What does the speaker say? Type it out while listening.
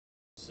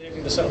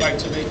evening to celebrate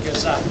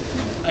Tamika's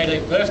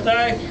 18th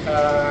birthday.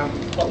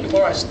 But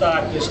before I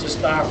start, there's just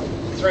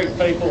 3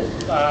 people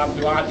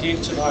who aren't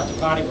here tonight to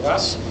party with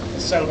us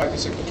and celebrate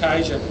this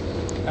occasion.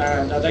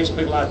 And these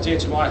people are dear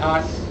to my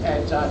heart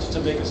and to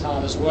Tamika's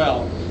heart as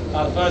well.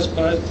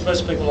 The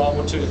first people I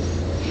want to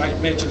make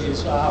mention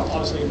is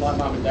obviously my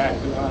mum and dad,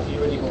 who aren't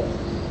here anymore.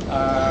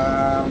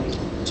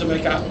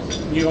 Tamika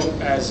knew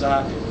him as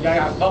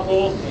Yaya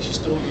Papu, and she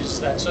still uses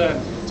that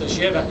term. So if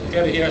you ever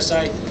hear her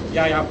say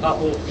Yaya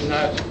Papu, you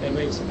know it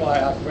means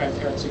by our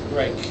grandparents in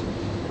Greek.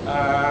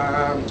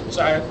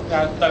 So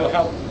they will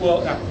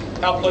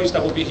how pleased they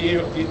will be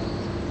here,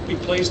 be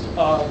pleased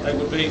they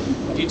would be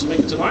here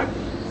Tamika tonight,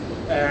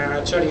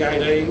 turning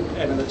 18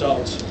 and an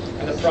adult,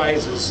 and the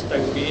praises they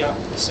will be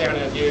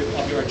sounding at you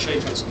of your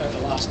achievements over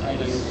the last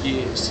 18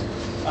 years.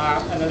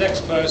 And the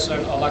next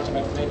person I'd like to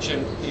make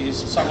mention is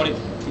somebody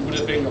who would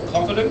have been your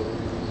confidant,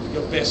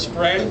 your best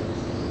friend,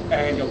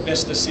 and your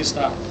bestest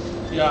sister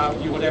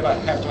you would ever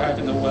have to have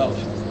in the world.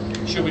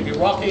 She would be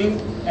rocking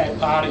and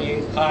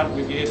partying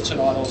with you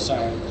tonight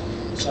also.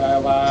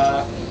 So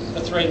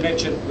the 3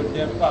 mentioned would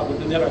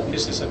never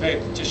miss this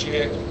event to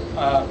share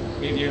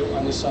with you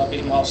on this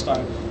big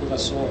milestone with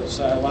us all.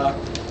 So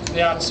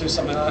now to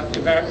some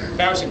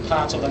embarrassing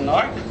parts of the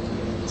night.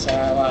 So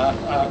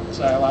I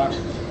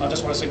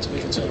just want to see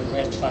Tamika turn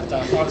red, but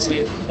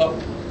honestly, look,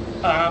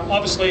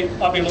 obviously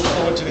I've been looking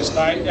forward to this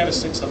day ever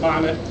since the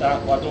moment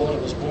my daughter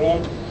was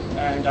born,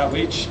 and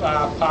with each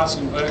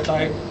passing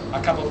birthday,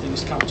 a couple of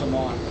things come to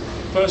mind.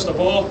 First of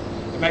all,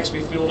 it makes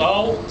me feel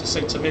old to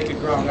see Tamika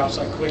growing up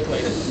so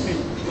quickly.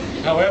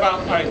 However,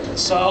 I am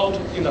consoled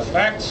in the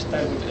fact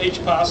that with each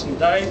passing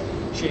day,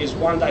 she is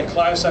one day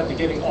closer to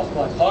getting off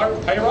my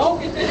payroll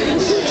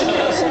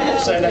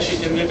so that she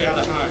can live out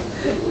at home.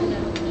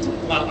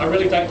 I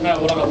really don't know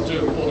what I'm going to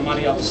do with all the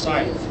money I've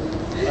saved.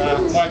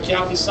 My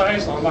accountant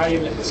says I may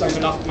even save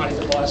enough money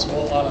to buy a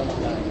small island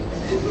one day.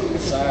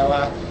 So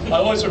I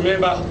always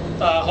remember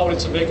holding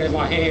Tamika in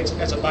my hands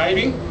as a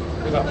baby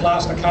with a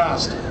plaster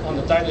cast. On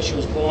the day that she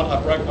was born, I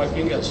broke my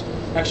fingers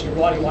actually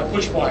riding my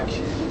push bike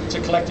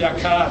to collect our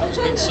car that was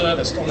being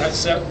serviced on that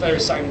very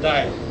same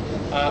day.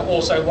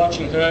 Also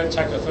watching her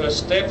take her first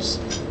steps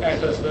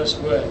and her first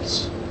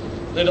words.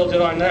 Little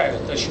did I know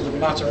that she would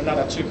mutter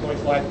another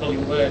 2.5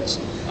 billion words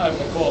over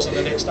the course of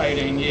the next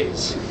 18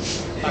 years.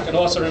 I can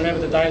also remember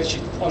the day that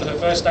on her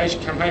first day she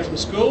came home from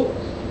school,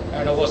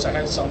 and I also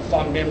had some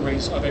fond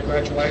memories of her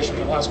graduation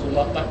from high school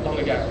not that long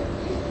ago.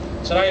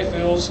 Today it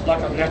feels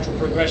like a natural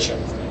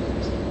progression.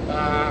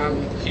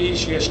 Has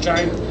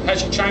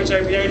she changed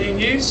over the 18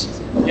 years?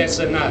 Yes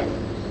and no.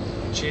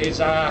 She's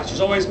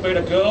always been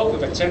a girl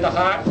with a tender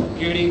heart,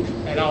 beauty,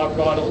 and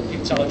unbridled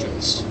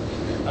intelligence.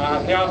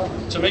 Now,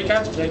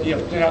 Tamika, that you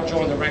have now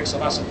joined the ranks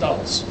of us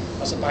adults,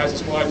 I suppose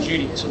it's my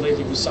duty to leave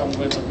you with some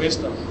words of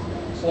wisdom.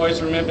 Always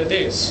remember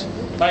this: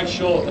 make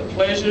sure the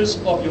pleasures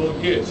of your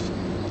youth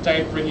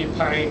don't bring you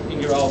pain in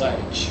your old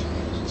age.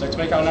 So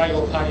Tamika, I know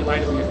you'll party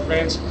later with your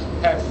friends.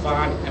 Have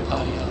fun and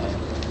party hard.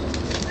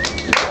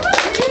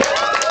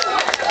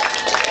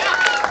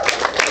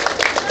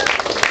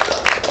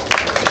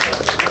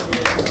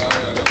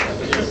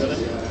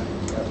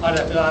 I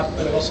don't know if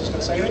anyone else is going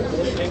to say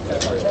anything.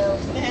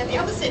 And the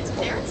other sets of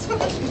parents.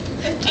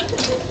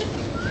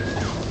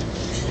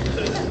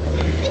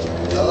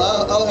 Well,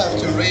 I'll have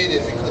to read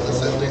it because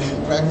it's a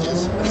little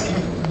practice.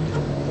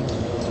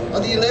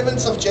 On the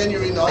 11th of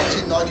January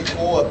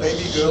 1994, a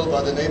baby girl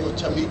by the name of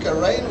Tamika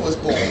Rain was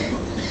born.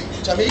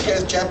 Tamika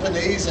is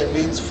Japanese and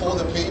means for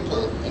the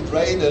people, and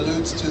rain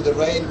alludes to the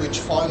rain which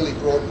finally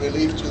brought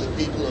relief to the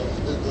people of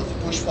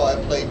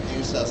bushfire-plagued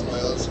New South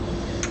Wales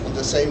on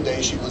the same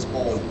day she was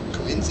born.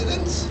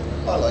 Coincidence?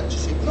 I like to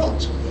think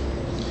not.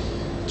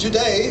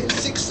 Today,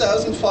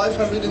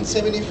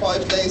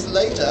 6,575 days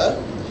later,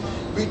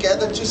 we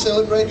gathered to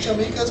celebrate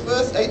Tamika's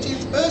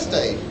 18th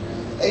birthday.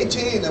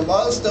 18, a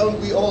milestone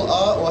we all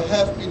are or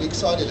have been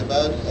excited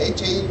about.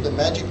 18, the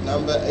magic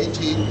number,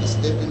 18, the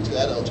step into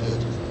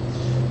adulthood.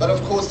 But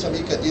of course,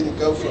 Tamika didn't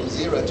go from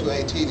 0 to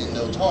 18 in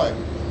no time.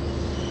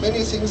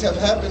 Many things have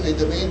happened in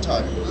the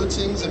meantime. Good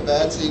things and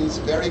bad things,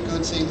 very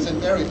good things and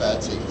very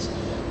bad things.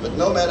 But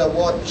no matter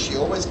what, she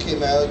always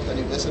came out and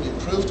it was an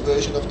improved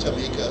version of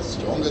Tamika,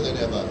 stronger than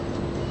ever.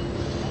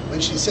 When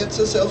she sets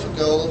herself a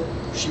goal,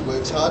 she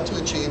works hard to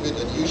achieve it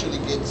and usually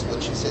gets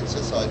what she sets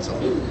her sights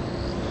on.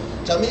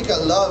 Tamika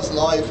loves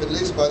life and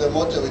lives by the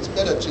motto, it's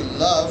better to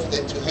love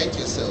than to hate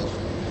yourself.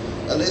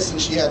 A lesson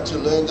she had to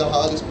learn the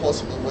hardest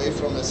possible way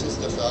from her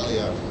sister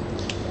Thalia.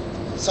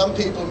 Some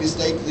people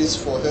mistake this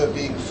for her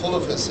being full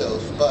of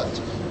herself,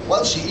 but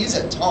while she is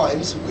at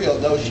times, we all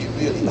know she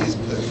really is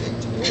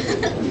perfect.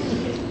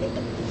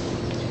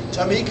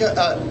 Tamika,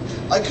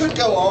 I could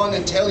go on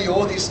and tell you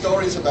all these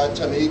stories about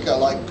Tamika,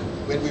 like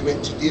when we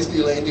went to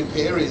Disneyland in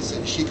Paris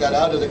and she got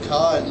out of the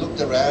car and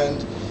looked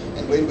around,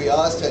 and when we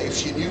asked her if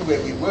she knew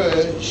where we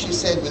were, she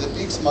said with a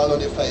big smile on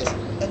her face,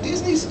 "A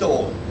Disney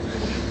store."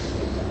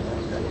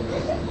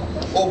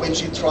 Or when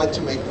she tried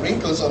to make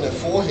wrinkles on her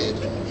forehead,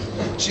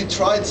 She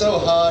tried so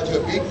hard, her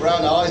big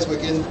brown eyes were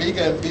getting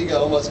bigger and bigger,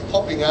 almost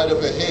popping out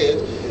of her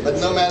head, but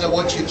no matter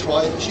what she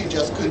tried, she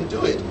just couldn't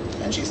do it.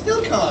 And she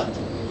still can't.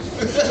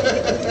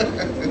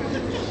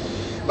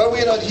 But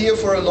we're not here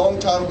for a long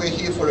time, we're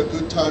here for a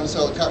good time,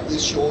 so I'll cut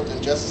this short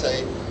and just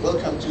say,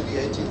 welcome to the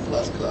 18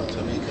 Plus Club,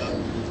 Tamika.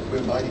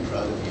 We're mighty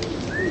proud of you.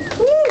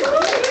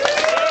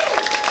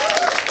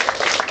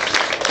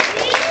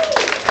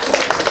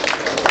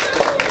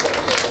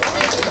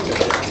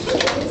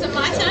 So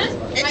my turn?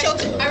 It's your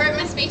turn. I wrote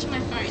my speech on my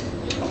phone.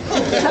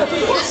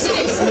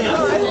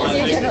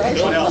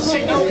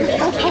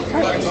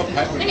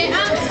 Okay,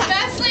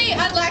 firstly,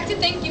 I'd like to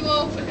thank you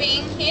all for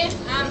being here.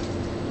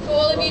 For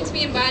all of you to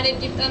be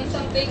invited, you've done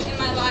something in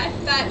my life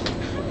that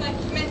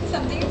meant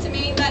something to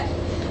me, that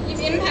you've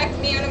impacted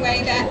me in a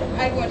way that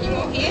I want you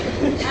all here.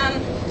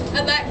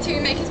 I'd like to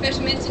make a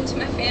special mention to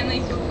my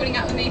family for putting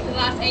up with me for the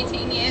last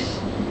 18 years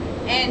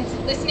and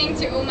listening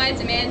to all my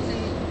demands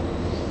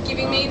and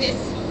giving me this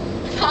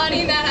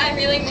party that I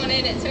really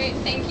wanted, and so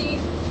thank you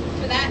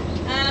for that.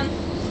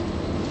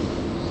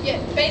 Yeah,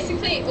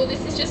 basically all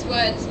this is just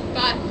words,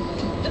 but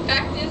the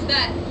fact is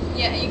that,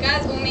 yeah, you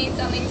guys all mean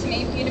something to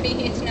me for you to be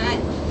here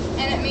tonight,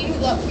 and it means a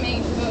lot for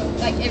me for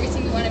like every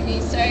single one of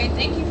you, so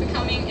thank you for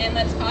coming and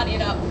let's party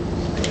it up.